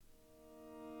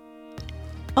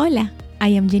Hola, I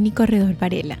am Jenny Corredor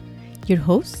Varela, your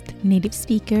host, native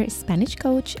speaker, Spanish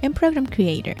coach, and program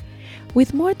creator.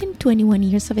 With more than 21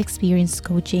 years of experience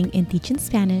coaching and teaching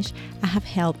Spanish, I have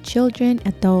helped children,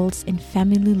 adults, and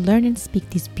family learn and speak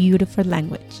this beautiful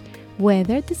language,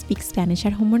 whether they speak Spanish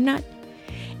at home or not.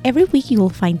 Every week you will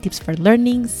find tips for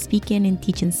learning, speaking, and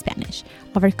teaching Spanish,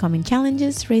 overcoming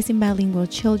challenges, raising bilingual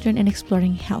children, and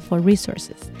exploring helpful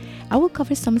resources. I will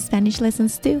cover some Spanish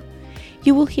lessons too.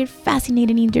 You will hear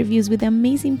fascinating interviews with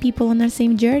amazing people on our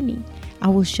same journey. I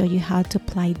will show you how to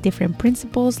apply different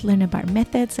principles, learn about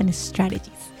methods and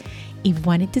strategies. If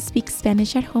wanting to speak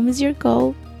Spanish at home is your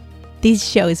goal, this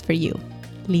show is for you.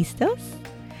 ¿Listos?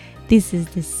 This is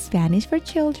the Spanish for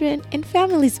Children and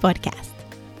Families podcast.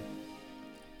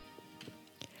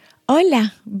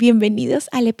 Hola, bienvenidos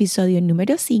al episodio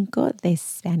número 5 de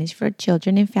Spanish for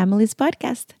Children and Families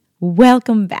podcast.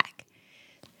 Welcome back.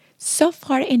 So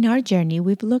far in our journey,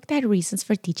 we've looked at reasons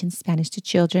for teaching Spanish to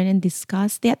children and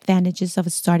discussed the advantages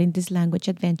of starting this language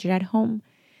adventure at home.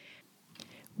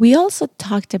 We also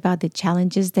talked about the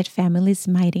challenges that families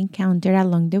might encounter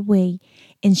along the way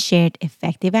and shared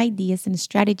effective ideas and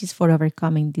strategies for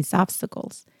overcoming these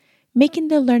obstacles, making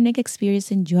the learning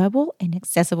experience enjoyable and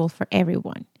accessible for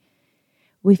everyone.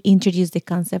 We've introduced the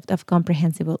concept of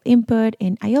comprehensible input,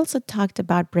 and I also talked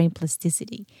about brain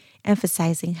plasticity,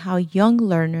 emphasizing how young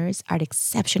learners are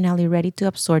exceptionally ready to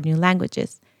absorb new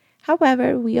languages.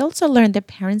 However, we also learned that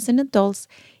parents and adults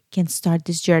can start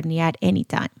this journey at any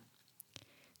time.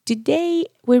 Today,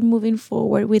 we're moving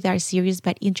forward with our series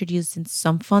by introducing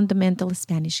some fundamental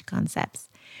Spanish concepts.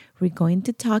 We're going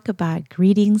to talk about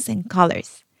greetings and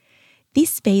colors.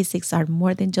 These basics are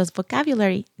more than just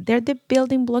vocabulary. They're the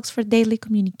building blocks for daily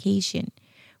communication.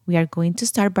 We are going to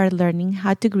start by learning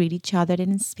how to greet each other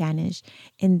in Spanish,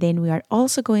 and then we are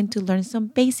also going to learn some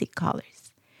basic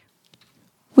colors.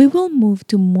 We will move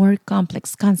to more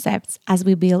complex concepts as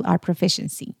we build our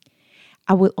proficiency.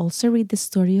 I will also read the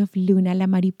story of Luna la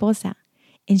Mariposa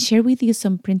and share with you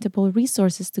some printable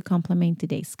resources to complement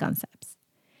today's concepts.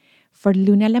 For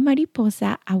Luna la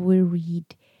Mariposa, I will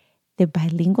read the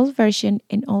bilingual version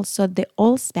and also the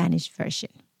Old Spanish version.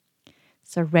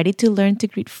 So ready to learn to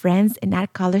greet friends and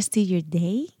add colors to your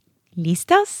day?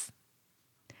 ¿Listos?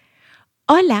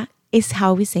 Hola is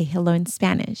how we say hello in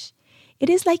Spanish. It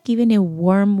is like giving a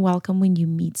warm welcome when you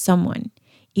meet someone.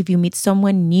 If you meet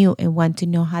someone new and want to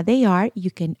know how they are, you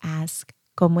can ask,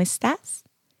 ¿Cómo estás?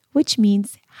 Which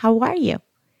means, how are you?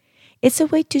 It's a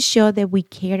way to show that we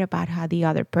care about how the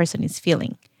other person is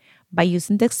feeling. By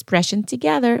using the expression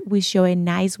together, we show a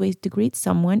nice way to greet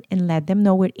someone and let them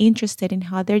know we're interested in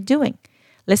how they're doing.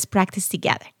 Let's practice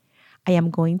together. I am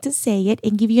going to say it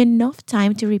and give you enough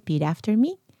time to repeat after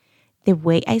me. The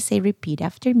way I say repeat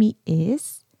after me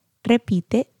is,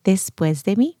 repite después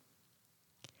de mí.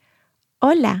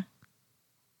 Hola.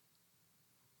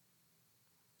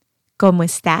 ¿Cómo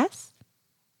estás?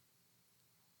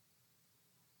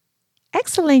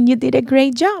 Excellent, you did a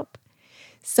great job.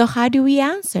 So how do we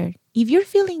answer? If you're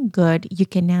feeling good, you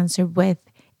can answer with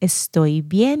Estoy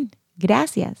bien,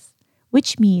 gracias,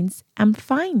 which means I'm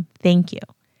fine, thank you.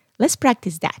 Let's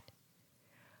practice that.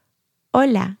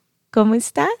 Hola, ¿cómo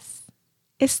estás?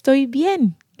 Estoy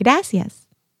bien, gracias.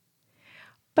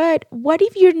 But what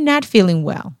if you're not feeling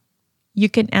well? You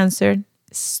can answer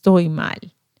Estoy mal,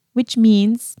 which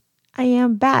means I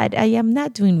am bad, I am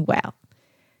not doing well.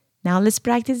 Now let's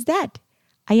practice that.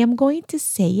 I am going to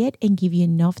say it and give you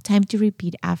enough time to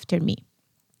repeat after me.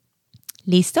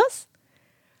 ¿Listos?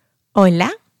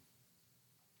 Hola.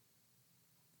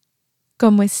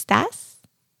 ¿Cómo estás?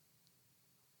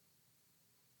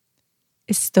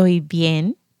 Estoy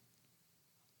bien.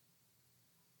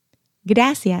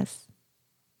 Gracias.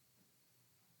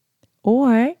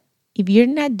 Or, if you're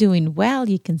not doing well,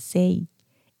 you can say,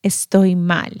 Estoy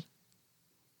mal.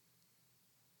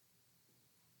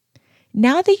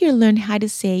 Now that you learned how to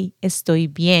say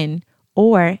estoy bien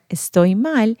or estoy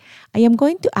mal, I am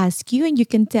going to ask you and you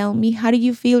can tell me how do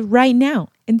you feel right now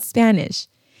in Spanish.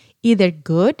 Either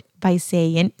good by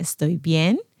saying estoy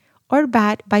bien or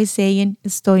bad by saying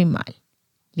estoy mal.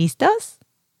 ¿Listos?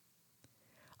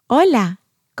 Hola,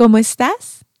 ¿cómo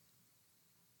estás?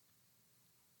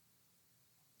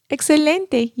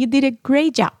 Excelente, you did a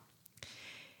great job.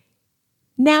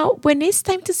 Now, when it's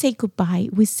time to say goodbye,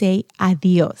 we say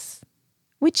adiós,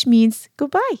 which means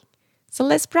goodbye. So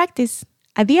let's practice.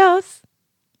 Adiós.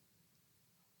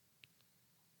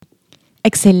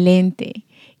 Excelente.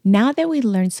 Now that we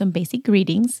learned some basic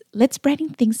greetings, let's brighten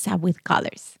things up with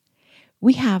colors.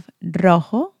 We have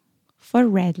rojo for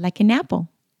red like an apple.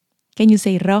 Can you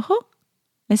say rojo?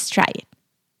 Let's try it.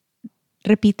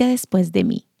 Repite después de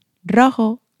mí.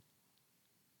 rojo.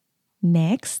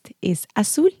 Next is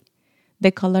azul,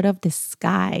 the color of the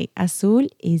sky. Azul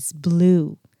is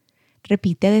blue.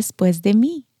 Repite después de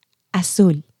mí.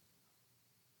 Azul.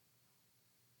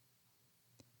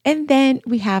 And then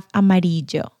we have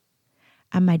amarillo.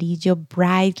 Amarillo,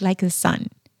 bright like the sun.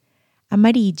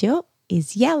 Amarillo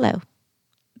is yellow.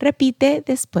 Repite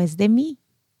después de mí.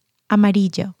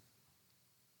 Amarillo.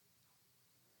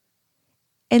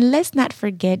 And let's not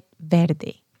forget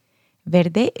verde.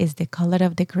 Verde is the color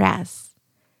of the grass.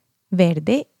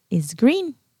 Verde is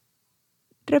green.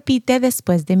 Repite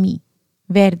después de mí.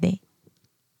 Verde.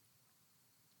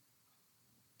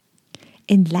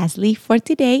 And lastly, for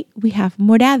today, we have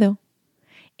morado,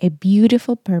 a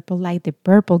beautiful purple like the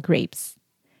purple grapes.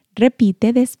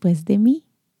 Repite después de mí.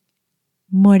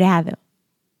 Morado.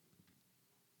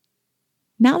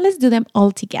 Now let's do them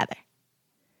all together.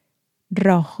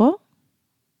 Rojo,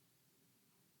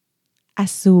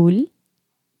 azul,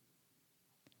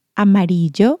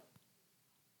 amarillo,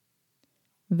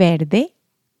 verde,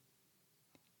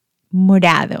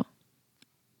 morado.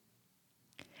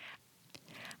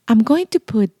 I'm going to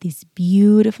put these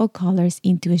beautiful colors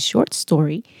into a short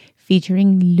story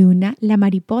featuring Luna la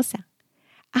Mariposa.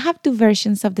 I have two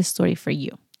versions of the story for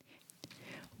you.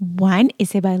 One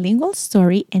is a bilingual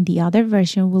story and the other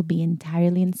version will be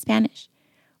entirely in Spanish.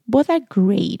 Both are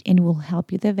great and will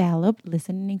help you develop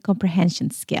listening and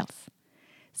comprehension skills.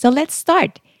 So let's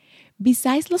start.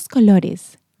 Besides los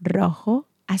colores rojo,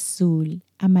 azul,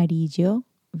 amarillo,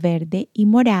 verde, y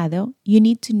morado, you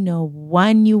need to know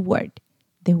one new word.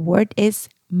 The word is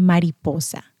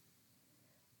mariposa.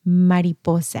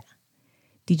 Mariposa.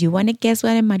 Did you want to guess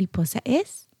what a mariposa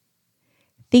is?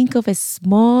 Think of a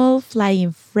small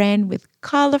flying friend with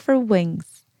colorful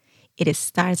wings. It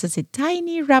starts as a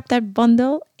tiny wrapped up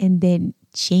bundle and then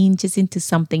changes into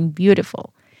something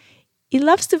beautiful. It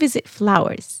loves to visit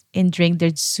flowers and drink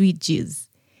their sweet juice.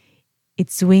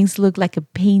 Its wings look like a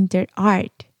painted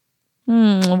art.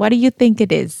 What do you think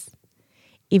it is?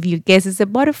 If you guess it's a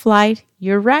butterfly,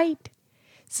 you're right.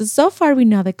 So far we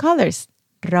know the colors.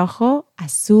 Rojo,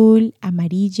 azul,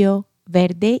 amarillo,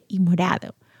 verde, y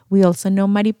morado. We also know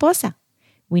mariposa.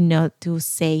 We know to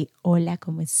say, hola,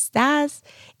 ¿cómo estás?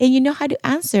 And you know how to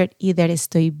answer it, either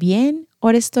estoy bien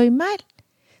or estoy mal.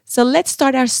 So let's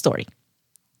start our story.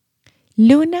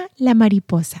 Luna la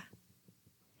Mariposa.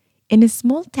 In a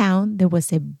small town, there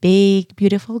was a big,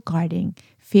 beautiful garden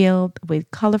filled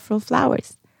with colorful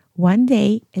flowers. One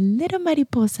day, a little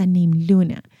mariposa named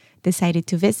Luna decided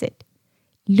to visit.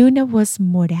 Luna was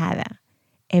morada,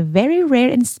 a very rare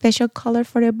and special color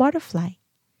for a butterfly.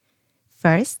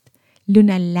 First,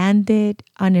 Luna landed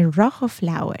on a rojo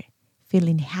flower,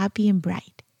 feeling happy and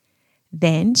bright.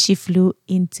 Then she flew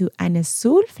into an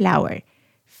azul flower,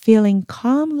 feeling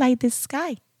calm like the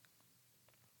sky.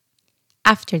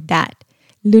 After that,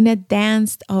 Luna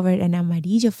danced over an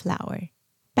amarillo flower,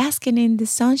 basking in the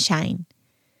sunshine.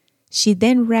 She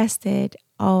then rested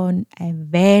on a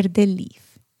verde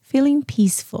leaf, feeling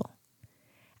peaceful.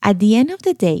 At the end of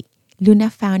the day, Luna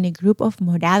found a group of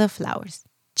morado flowers,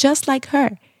 just like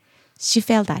her. She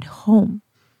felt at home,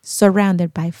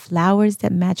 surrounded by flowers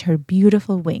that matched her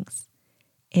beautiful wings.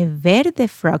 A verde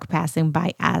frog passing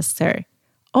by asked her,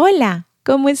 Hola,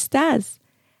 ¿cómo estás?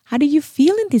 How do you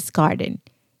feel in this garden?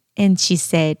 And she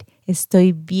said,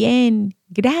 Estoy bien,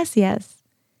 gracias.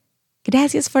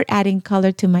 Gracias for adding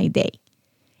color to my day.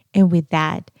 And with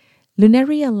that, Luna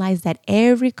realized that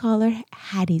every color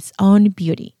had its own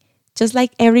beauty, just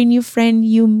like every new friend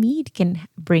you meet can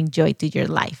bring joy to your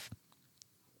life.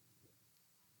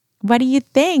 What do you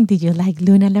think? Did you like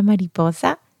Luna la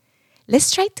Mariposa?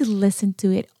 Let's try to listen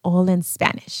to it all in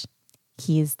Spanish.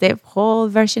 Here's the whole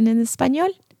version in español.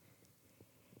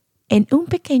 En un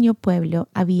pequeño pueblo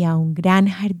había un gran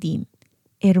jardín,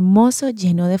 hermoso,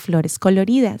 lleno de flores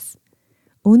coloridas.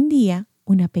 Un día,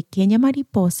 una pequeña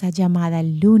mariposa llamada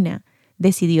Luna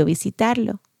decidió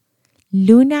visitarlo.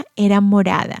 Luna era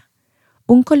morada,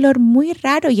 un color muy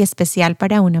raro y especial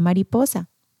para una mariposa.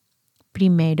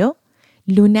 Primero,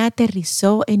 Luna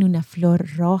aterrizó en una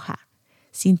flor roja,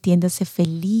 sintiéndose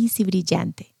feliz y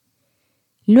brillante.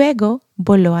 Luego,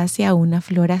 voló hacia una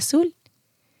flor azul,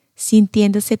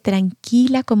 sintiéndose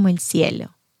tranquila como el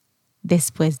cielo.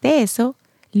 Después de eso,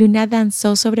 Luna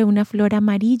danzó sobre una flor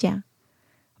amarilla,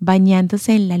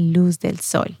 bañándose en la luz del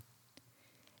sol.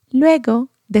 Luego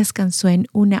descansó en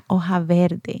una hoja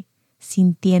verde,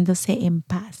 sintiéndose en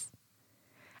paz.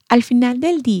 Al final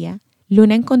del día,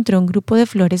 Luna encontró un grupo de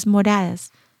flores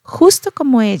moradas, justo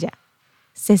como ella.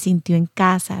 Se sintió en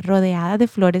casa, rodeada de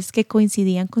flores que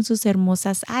coincidían con sus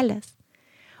hermosas alas.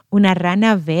 Una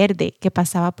rana verde que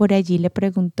pasaba por allí le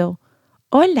preguntó,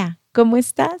 «Hola, ¿cómo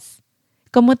estás?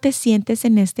 ¿Cómo te sientes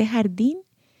en este jardín?»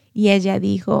 Y ella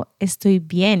dijo, «Estoy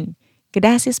bien,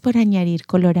 gracias por añadir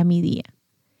color a mi día».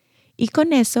 Y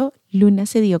con eso, Luna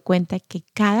se dio cuenta que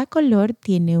cada color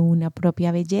tiene una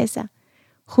propia belleza,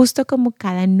 justo como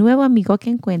cada nuevo amigo que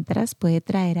encuentras puede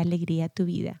traer alegría a tu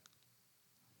vida.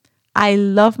 I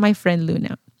love my friend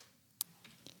Luna.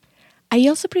 I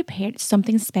also prepared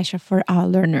something special for our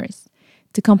learners.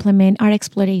 To complement our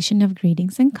exploration of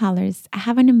greetings and colors, I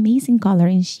have an amazing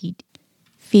coloring sheet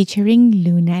featuring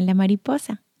Luna la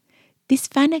Mariposa. This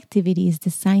fun activity is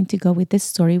designed to go with the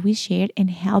story we shared and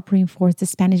help reinforce the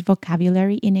Spanish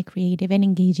vocabulary in a creative and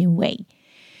engaging way.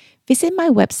 Visit my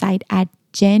website at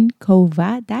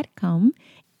jencova.com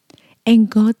and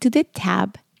go to the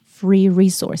tab Free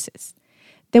Resources.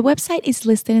 The website is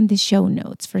listed in the show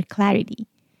notes for clarity.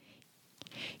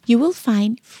 You will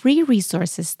find free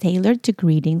resources tailored to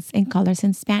greetings and colors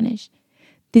in Spanish.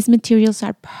 These materials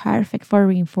are perfect for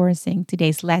reinforcing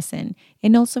today's lesson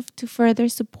and also to further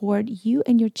support you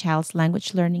and your child's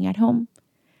language learning at home.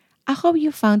 I hope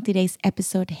you found today's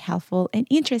episode helpful and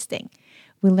interesting.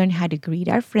 We learned how to greet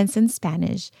our friends in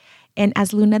Spanish, and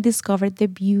as Luna discovered the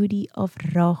beauty of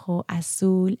rojo,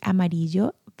 azul,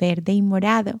 amarillo, verde, y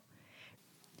morado.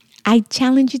 I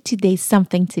challenge you to do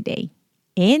something today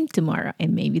and tomorrow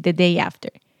and maybe the day after.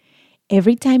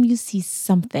 Every time you see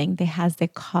something that has the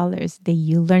colors that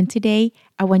you learned today,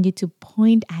 I want you to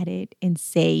point at it and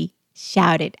say,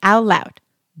 shout it out loud.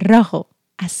 Rojo,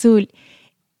 azul,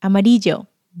 amarillo,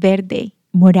 verde,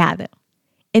 morado.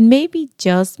 And maybe,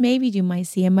 just maybe, you might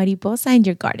see a mariposa in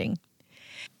your garden.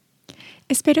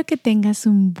 Espero que tengas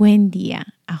un buen día.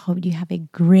 I hope you have a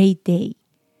great day.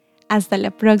 Hasta la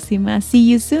próxima. See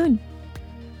you soon.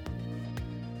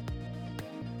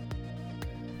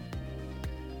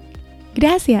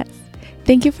 Gracias.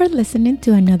 Thank you for listening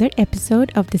to another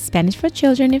episode of the Spanish for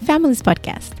Children and Families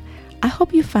podcast. I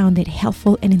hope you found it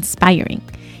helpful and inspiring.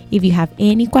 If you have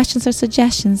any questions or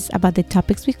suggestions about the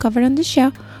topics we covered on the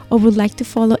show or would like to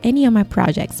follow any of my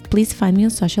projects, please find me on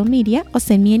social media or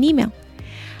send me an email.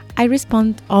 I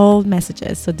respond all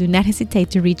messages, so do not hesitate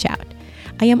to reach out.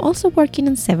 I am also working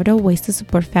on several ways to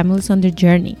support families on their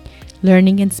journey,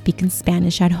 learning and speaking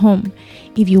Spanish at home.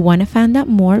 If you want to find out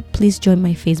more, please join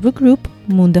my Facebook group,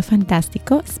 Mundo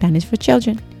Fantástico Spanish for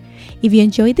Children. If you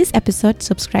enjoyed this episode,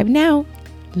 subscribe now,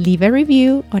 leave a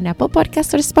review on Apple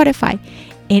Podcasts or Spotify,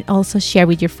 and also share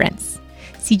with your friends.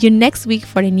 See you next week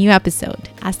for a new episode.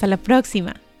 Hasta la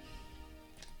próxima.